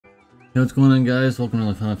Hey, what's going on, guys? Welcome to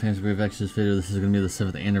the Final Fantasy Brave Exodus video. This is going to be the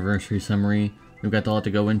 7th anniversary summary. We've got a lot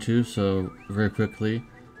to go into, so very quickly,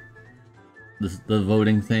 this is the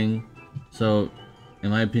voting thing. So, in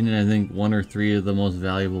my opinion, I think one or three of the most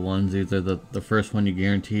valuable ones. Either the first one you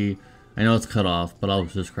guarantee. I know it's cut off, but I'll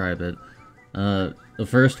describe it. The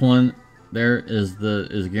first one there is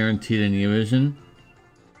guaranteed in Vision,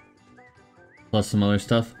 plus some other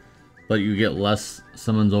stuff, but you get less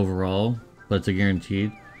summons overall, but it's a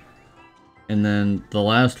guaranteed. And then the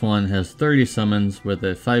last one has 30 summons with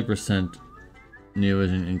a 5%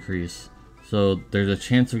 Neovision increase. So there's a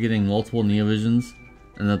chance of getting multiple Neovisions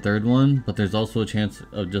in the third one, but there's also a chance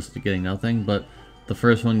of just getting nothing. But the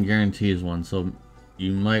first one guarantees one, so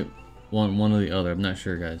you might want one or the other. I'm not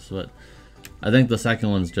sure, guys, but I think the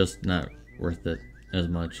second one's just not worth it as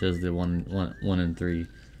much as the one and three.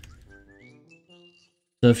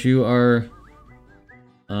 So if you are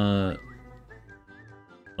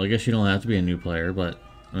I guess you don't have to be a new player, but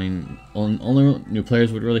I mean, only new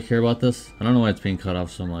players would really care about this. I don't know why it's being cut off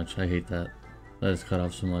so much. I hate that it's cut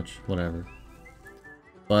off so much. Whatever.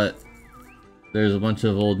 But there's a bunch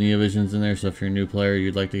of old Neovisions in there, so if you're a new player,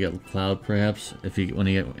 you'd like to get Cloud, perhaps, if he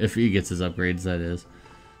gets his upgrades, that is.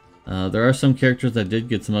 There are some characters that did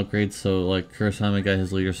get some upgrades, so like Kurosama got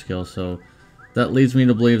his leader skill, so that leads me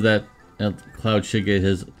to believe that Cloud should get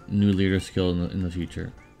his new leader skill in the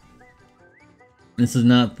future. This is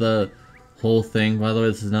not the whole thing, by the way.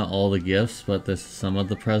 This is not all the gifts, but this is some of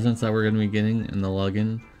the presents that we're going to be getting in the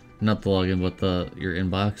login. Not the login, but your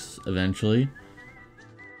inbox eventually.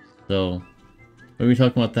 So, we'll be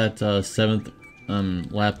talking about that 7th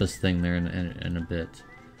Lapis thing there in a bit.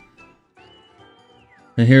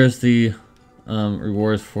 And here's the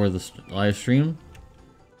rewards for the live stream.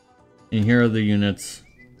 And here are the units.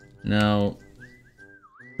 Now,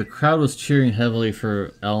 the crowd was cheering heavily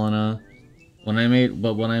for Elena. When I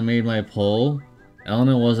made my poll,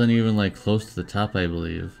 Elena wasn't even like close to the top, I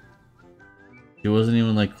believe. She wasn't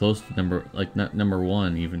even like close to number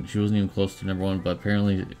one even. She wasn't even close to number one, but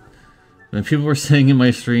apparently when people were saying in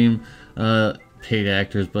my stream, paid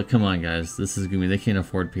actors, but come on, guys, this is gonna be, they can't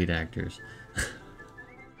afford paid actors.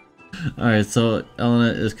 Alright, so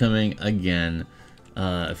Elena is coming again.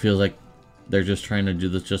 It feels like they're just trying to do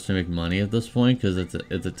this just to make money at this point, because it's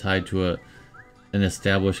a tied to an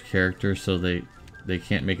established character, so they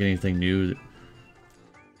can't make anything new.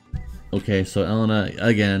 Okay, so Elena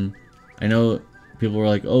again. I know people were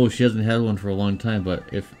like, "Oh, she hasn't had one for a long time," but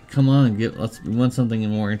come on, we want something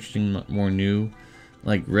more interesting, more new.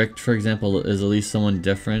 Like Rick, for example, is at least someone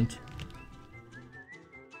different.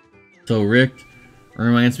 So Rick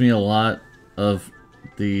reminds me a lot of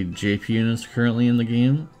the JP units currently in the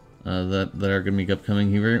game that are going to be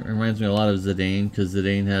upcoming. He reminds me a lot of Zidane, because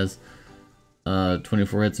Zidane has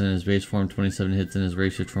 24 hits in his base form, 27 hits in his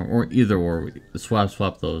race shift form, or either or.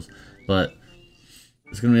 Swap those. But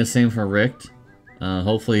it's gonna be the same for Rick.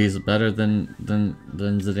 Hopefully he's better than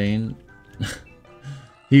Zidane.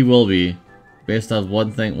 He will be, based off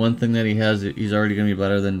one thing that he has. He's already gonna be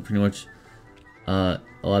better than pretty much a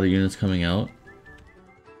lot of units coming out.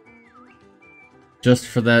 Just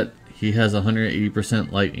for that, he has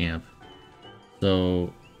 180% light amp.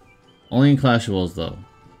 So only in Clash of Wills though.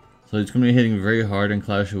 So he's going to be hitting very hard in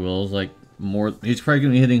Clash of Wills, like he's probably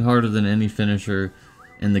going to be hitting harder than any finisher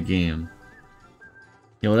in the game.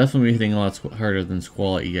 He'll definitely be hitting a lot harder than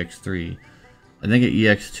Squall at EX3. I think at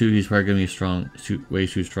EX2 he's probably going to be strong, way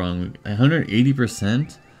too strong.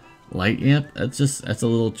 180% light amp, that's a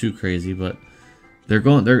little too crazy, but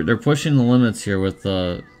they're pushing the limits here with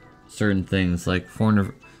certain things like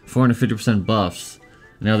 450% buffs.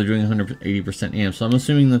 Now they're doing 180% amp. So I'm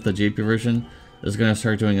assuming that the JP version is going to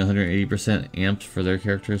start doing 180% amped for their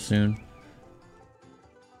characters soon.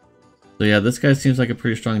 So yeah, this guy seems like a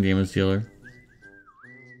pretty strong damage dealer.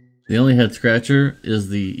 The only head scratcher is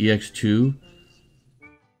the EX2.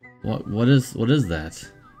 What is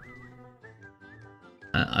that?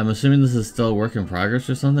 I'm assuming this is still a work in progress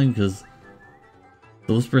or something, because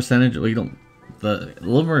those percentage, the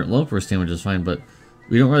low burst damage is fine, but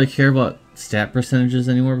we don't really care about stat percentages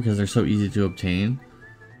anymore because they're so easy to obtain.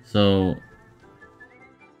 So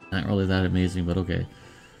not really that amazing, but okay.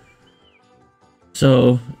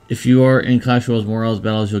 So if you are in Clash of Wills Morales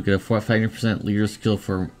battles, you'll get a 500% leader skill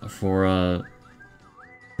for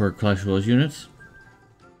Clash of Wills units.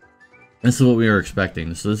 This is what we were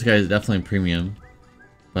expecting. So this guy is definitely premium,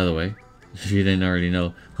 by the way, if you didn't already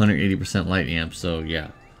know. 180% light amp, so yeah.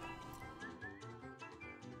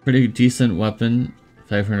 Pretty decent weapon,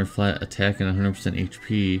 500 flat attack and 100%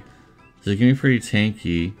 HP. So it's gonna be pretty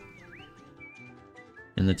tanky.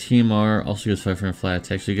 And the TMR also gives 500 flat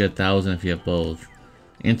attack, so you get 1,000 if you have both.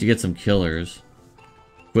 and to get some killers.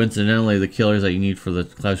 Coincidentally, the killers that you need for the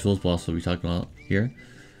Clash Rules boss will be talking about here.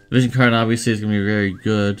 Vision card obviously is going to be very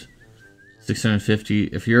good. 650.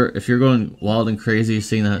 If you're going wild and crazy,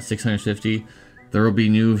 seeing that 650, there will be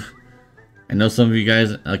new. I know some of you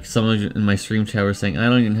guys, like some of you in my stream chat, were saying I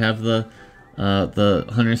don't even have the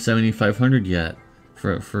 170 500 yet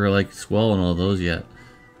for like Squall and all those yet.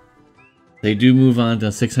 They do move on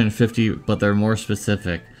to 650, but they're more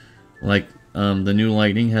specific. Like the new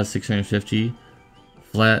Lightning has 650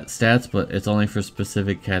 flat stats, but it's only for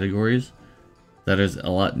specific categories. That is a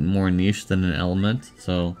lot more niche than an element,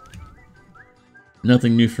 so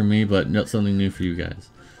nothing new for me, but something new for you guys.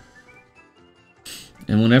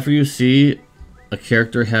 And whenever you see a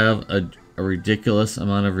character have a ridiculous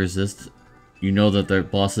amount of resist, you know that their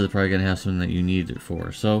boss is probably going to have something that you need it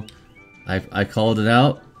for. So I called it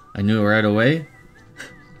out. I knew it right away.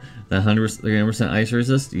 That 100% ice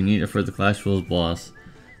resist, you need it for the Clash Rules boss.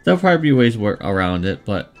 There'll probably be ways around it,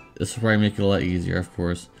 but this will probably make it a lot easier, of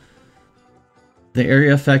course. The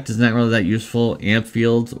area effect is not really that useful. Amp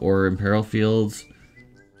fields or Imperil fields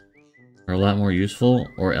are a lot more useful,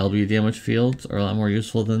 or LB damage fields are a lot more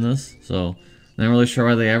useful than this. So, I'm not really sure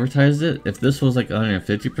why they advertised it. If this was like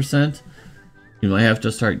 150%, you might have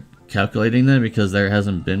to start calculating that because there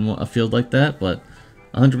hasn't been a field like that. But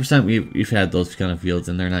 100%, we've had those kind of fields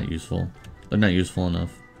and they're not useful. They're not useful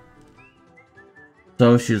enough.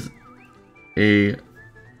 So she's I'm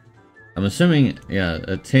assuming, yeah,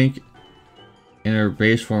 a tank in her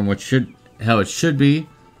base form, which how it should be.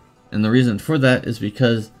 And the reason for that is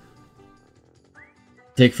because,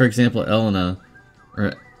 take for example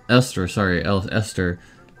Esther,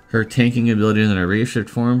 her tanking ability in her base shift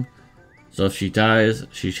form. So if she dies,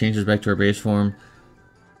 she changes back to her base form,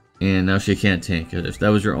 and now she can't tank. If that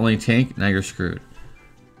was your only tank, now you're screwed.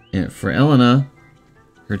 And for Elena,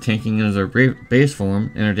 her tanking is her base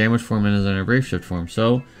form, and her damage form is in her brave shift form.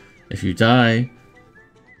 So if you die,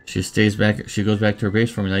 she stays back. She goes back to her base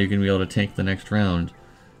form, and now you can be able to tank the next round.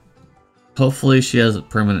 Hopefully, she has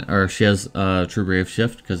permanent, or she has true brave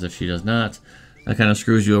shift. Because if she does not, that kind of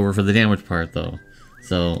screws you over for the damage part, though.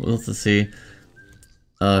 So let's see.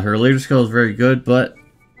 Her leader skill is very good, but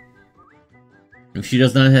if she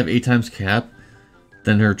does not have 8 times cap,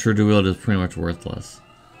 then her true dual wield is pretty much worthless.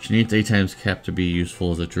 She needs 8 times cap to be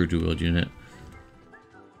useful as a true dual wield unit.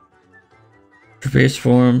 Her base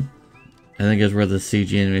form, I think, is where the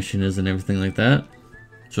CG animation is and everything like that.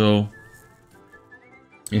 So,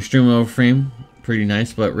 extreme overframe, pretty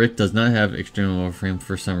nice, but Rick does not have extreme overframe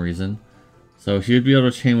for some reason. So he would be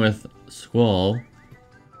able to chain with Squall,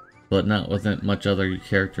 but not with much other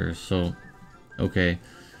characters. So, okay.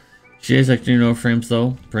 She has extreme overframes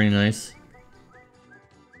though, pretty nice.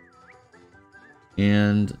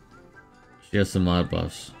 And she has some mod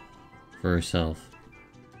buffs for herself.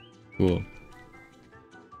 Cool.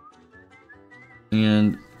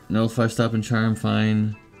 And Nullify, Stop, and Charm,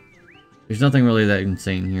 fine. There's nothing really that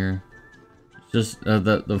insane here. Just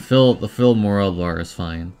the fill morale bar is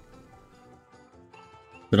fine.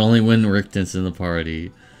 But only when Rickton's in the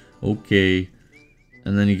party. Okay.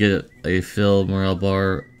 And then you get a fill morale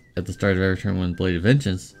bar at the start of every turn when Blade of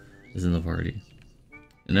Vengeance is in the party.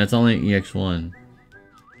 And that's only EX1.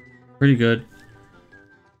 Pretty good.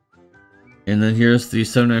 And then here's the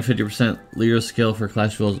 750% leader skill for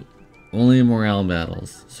Clash Rules only in morale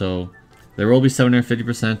battles. So there will be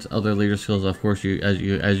 750% other leader skills, of course, as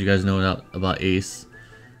you guys know about Ace.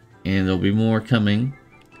 And there'll be more coming.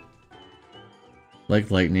 Like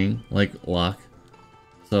Lightning, like Lock.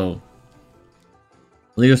 So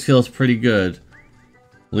leader skill is pretty good.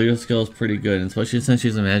 Leader skill is pretty good, and especially since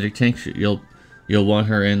she's a magic tank, you'll want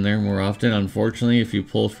her in there more often. Unfortunately, if you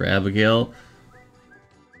pull for Abigail,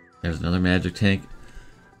 there's another magic tank.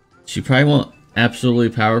 She probably won't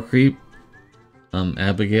absolutely power creep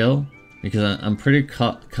Abigail, because I'm pretty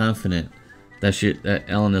confident that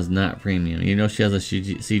Ellen is not premium. You know, she has a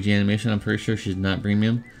CG animation. I'm pretty sure she's not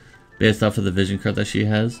premium, based off of the vision card that she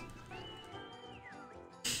has.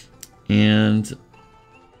 And this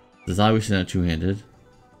is obviously not two-handed.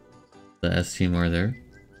 The S team are there.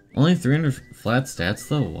 Only 300 flat stats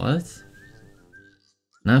though? What?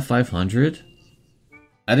 Not 500?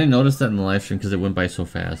 I didn't notice that in the live stream because it went by so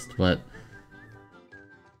fast, but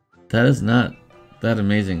that is not that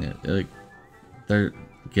amazing. Like, they're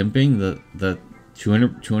gimping the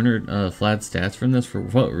 200 flat stats from this for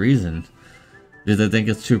what reason? Do they think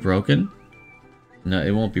it's too broken? No,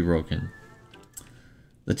 it won't be broken.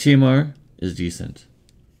 The TMR is decent.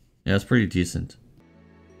 Yeah, it's pretty decent.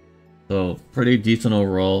 So, pretty decent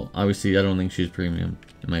overall. Obviously, I don't think she's premium,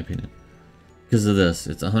 in my opinion. Because of this.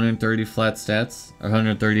 It's 130 flat stats, or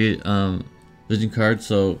 130 vision card,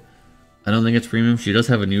 so I don't think it's premium. She does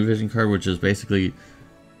have a new vision card, which is basically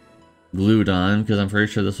glued on, because I'm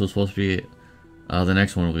pretty sure this was supposed to be the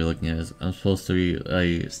next one we'll be looking at. I'm supposed to be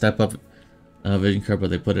a step up vision card, but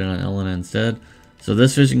they put it on Elena instead. So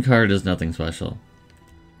this vision card is nothing special.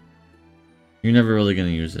 You're never really going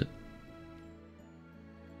to use it.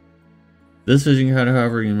 This vision card,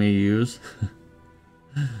 however, you may use.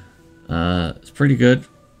 It's pretty good,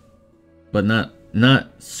 but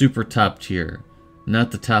not super top tier.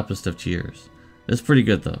 Not the toppest of tiers. It's pretty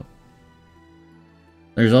good though.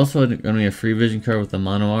 There's also going to be a free vision card with the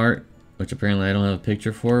mono art, which apparently I don't have a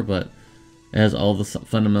picture for, but it has all the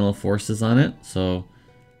fundamental forces on it, so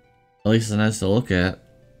at least it's nice to look at,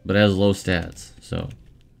 but it has low stats, so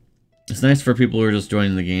it's nice for people who are just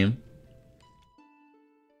joining the game.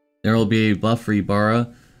 There will be a buff for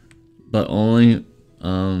Ibarra, but only,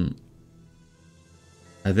 I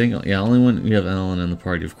think, yeah, only when you have Elena in the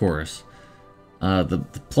party, of course. The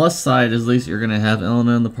plus side is at least you're going to have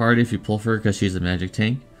Elena in the party if you pull for her because she's a magic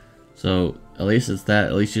tank. So at least it's that.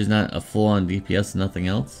 At least she's not a full-on DPS and nothing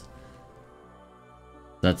else.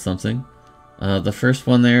 That's something. The first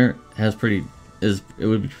one there has it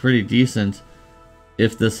would be pretty decent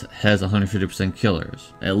if this has 150%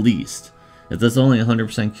 killers, at least. If this is only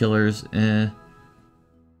 100% killers, because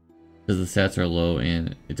the stats are low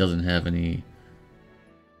and it doesn't have any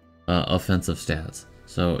offensive stats.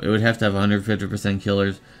 So it would have to have 150%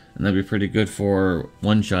 killers, and that'd be pretty good for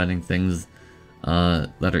one-shotting things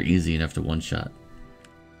that are easy enough to one-shot.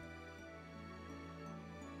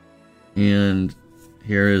 And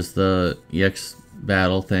here is the EX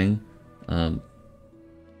battle thing.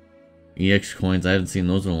 EX coins, I haven't seen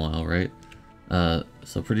those in a while, right?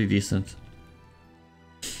 So pretty decent.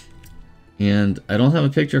 And I don't have a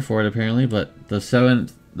picture for it apparently, but the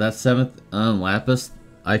seventh lapis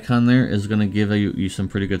icon there is going to give you some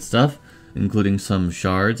pretty good stuff, including some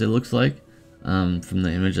shards, it looks like, from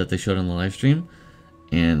the image that they showed on the live stream.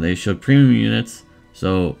 And they showed premium units,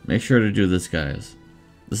 so make sure to do this, guys.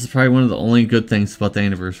 This is probably one of the only good things about the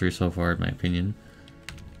anniversary so far, in my opinion.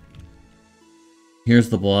 Here's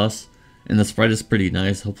the boss, and the sprite is pretty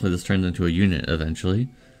nice. Hopefully this turns into a unit eventually.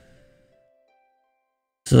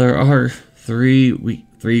 So there are three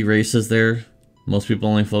races there. Most people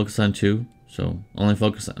only focus on 2. So, only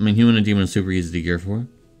focus, I mean, human and demon is super easy to gear for.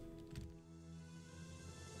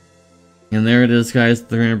 And there it is, guys,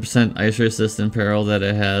 300% ice resistant peril that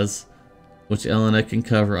it has, which Elena can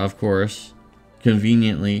cover, of course,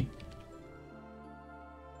 conveniently.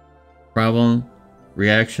 Problem,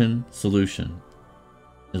 reaction, solution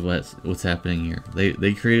is what's happening here.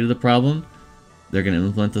 They created the problem, they're going to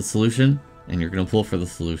implement the solution, and you're going to pull for the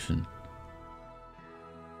solution.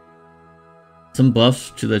 Some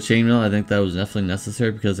buffs to the chainmail, I think that was definitely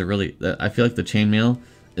necessary because I feel like the chainmail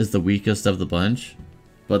is the weakest of the bunch,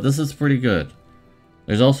 but this is pretty good.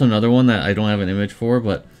 There's also another one that I don't have an image for,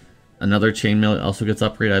 but another chainmail also gets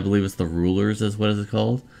upgraded. I believe it's the rulers is what it's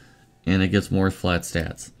called, and it gets more flat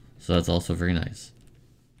stats, so that's also very nice.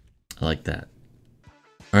 I like that.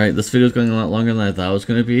 Alright, this video is going a lot longer than I thought it was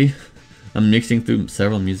going to be. I'm mixing through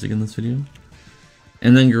several music in this video.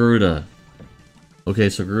 And then Garuda. Okay,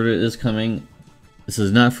 so Garuda is coming. This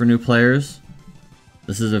is not for new players.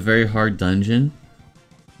 This is a very hard dungeon.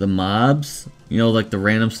 The mobs, you know, like the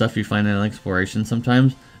random stuff you find in exploration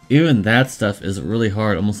sometimes, even that stuff is really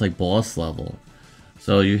hard, almost like boss level.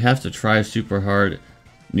 So you have to try super hard.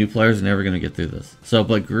 New players are never going to get through this. So,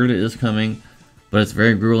 but Garuda is coming, but it's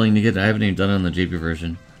very grueling to get. I haven't even done it on the JP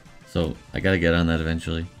version. So I got to get on that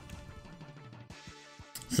eventually.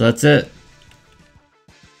 So that's it.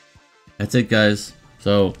 That's it, guys.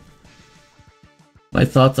 So my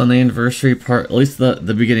thoughts on the anniversary part, at least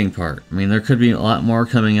the beginning part. I mean, there could be a lot more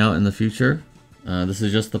coming out in the future. This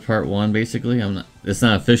is just the part 1, basically. It's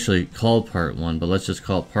not officially called part 1, but let's just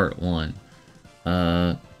call it part 1.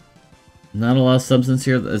 Not a lot of substance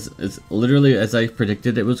here. It's literally as I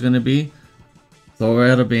predicted it was going to be. Throw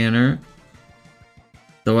out a banner,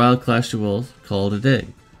 throw out Clash of Wills, call it a day.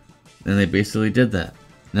 And they basically did that.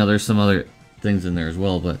 Now there's some other things in there as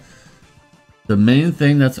well, but the main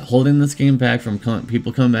thing that's holding this game back from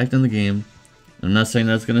people coming back to the game, I'm not saying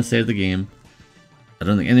that's going to save the game. I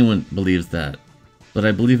don't think anyone believes that, but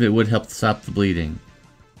I believe it would help stop the bleeding.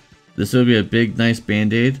 This would be a big, nice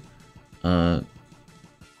band-aid. Neovision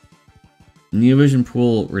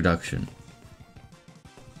pool reduction.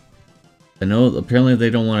 I know apparently they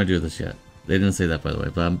don't want to do this yet. They didn't say that, by the way,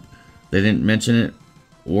 but they didn't mention it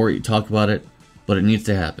or talk about it, but it needs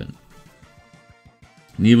to happen.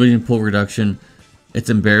 Neovision pool reduction. It's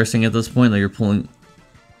embarrassing at this point that you're pulling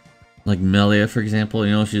like Melia, for example.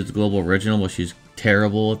 You know, she's the global original, but she's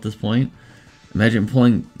terrible at this point. Imagine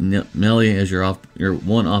pulling melee as your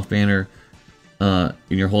one off banner. In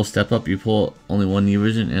your whole step up, you pull only one new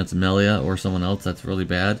vision and it's Melia or someone else. That's really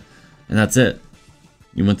bad, and that's it.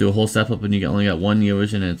 You went through a whole step up and you only got one new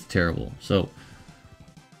vision and it's terrible. So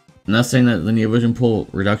I'm not saying that the new vision pool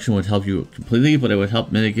reduction would help you completely, but it would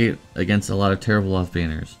help mitigate against a lot of terrible off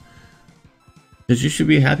banners. Because you should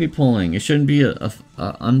be happy pulling. It shouldn't be a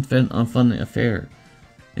unfun affair.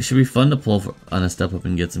 It should be fun to pull on a step up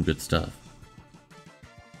and get some good stuff.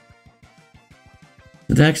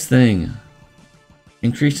 The next thing,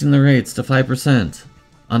 increasing the rates to 5%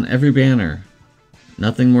 on every banner.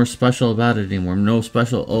 Nothing more special about it anymore. No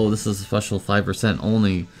special, oh, this is a special 5%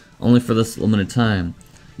 only for this limited time.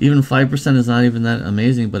 Even 5% is not even that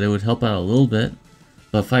amazing, but it would help out a little bit.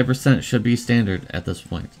 But 5% should be standard at this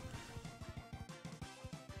point.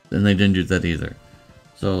 And they didn't do that either.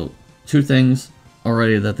 So, two things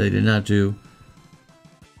already that they did not do.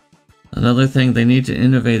 Another thing, they need to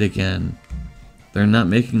innovate again. They're not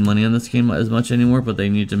making money on this game as much anymore, but they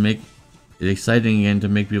need to make it exciting again to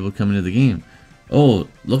make people come into the game. Oh,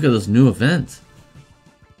 look at this new event.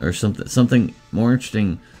 Or something more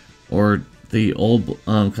interesting. Or the old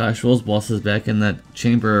Clash Royale bosses back in that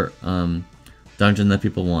chamber dungeon that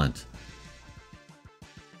people want.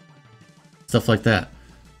 Stuff like that.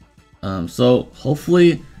 So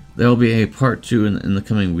hopefully there will be a part 2 in the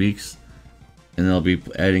coming weeks, and they'll be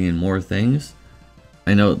adding in more things.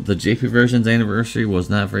 I know the JP version's anniversary was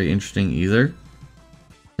not very interesting either,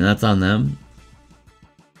 and that's on them.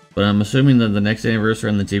 But I'm assuming that the next anniversary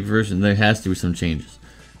on the JP version, there has to be some changes.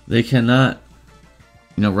 They cannot,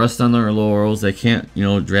 rest on their laurels. They can't,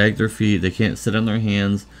 drag their feet. They can't sit on their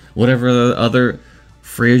hands. Whatever the other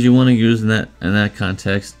phrase you want to use in that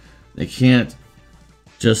context, they can't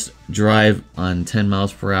just drive on 10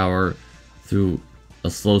 miles per hour through a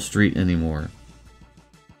slow street anymore.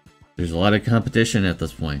 There's a lot of competition at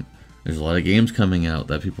this point. There's a lot of games coming out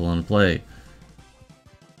that people want to play.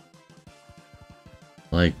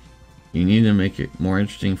 Like, you need to make it more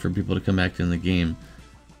interesting for people to come back in the game.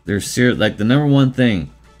 There's the number one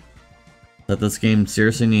thing that this game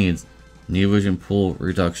seriously needs, new vision pool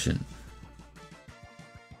reduction.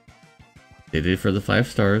 They did it for the 5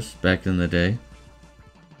 stars back in the day.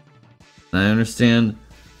 And I understand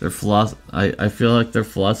their philosophy. I feel like their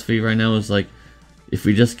philosophy right now is like, if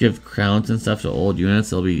we just give crowns and stuff to old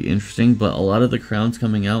units, it'll be interesting. But a lot of the crowns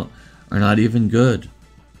coming out are not even good.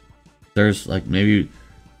 There's like maybe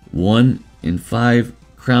 1 in 5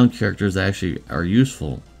 crown characters that actually are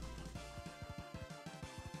useful.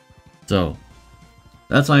 So,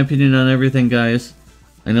 that's my opinion on everything, guys.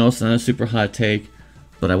 I know it's not a super hot take,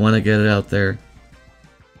 but I want to get it out there.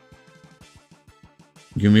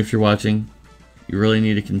 Yumi, if you're watching, you really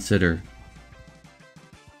need to consider.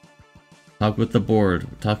 Talk with the board.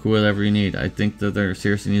 Talk with whatever you need. I think that there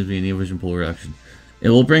seriously needs to be a new vision pool reduction. It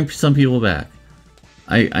will bring some people back.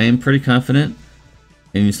 I am pretty confident,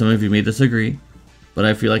 and some of you may disagree, but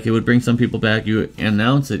I feel like it would bring some people back. You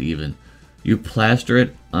announce it even. You plaster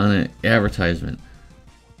it on an advertisement.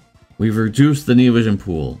 We've reduced the new vision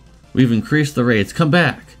pool. We've increased the rates. Come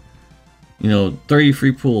back. 30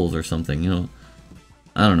 free pools or something,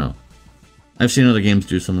 I don't know. I've seen other games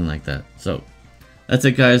do something like that. So, that's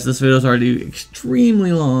it, guys. This video is already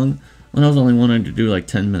extremely long when I was only wanting to do like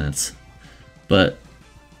 10 minutes. But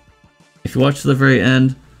if you watch to the very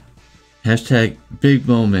end, hashtag big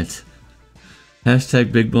moment.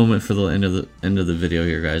 Hashtag big moment for the end of the video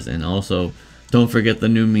here, guys. And also, don't forget the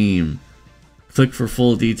new meme. Click for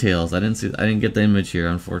full details. I didn't get the image here,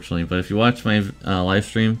 unfortunately. But if you watch my live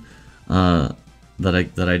stream that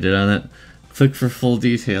I did on it, click for full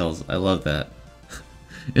details. I love that.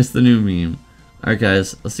 It's the new meme. Alright,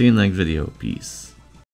 guys. I'll see you in the next video. Peace.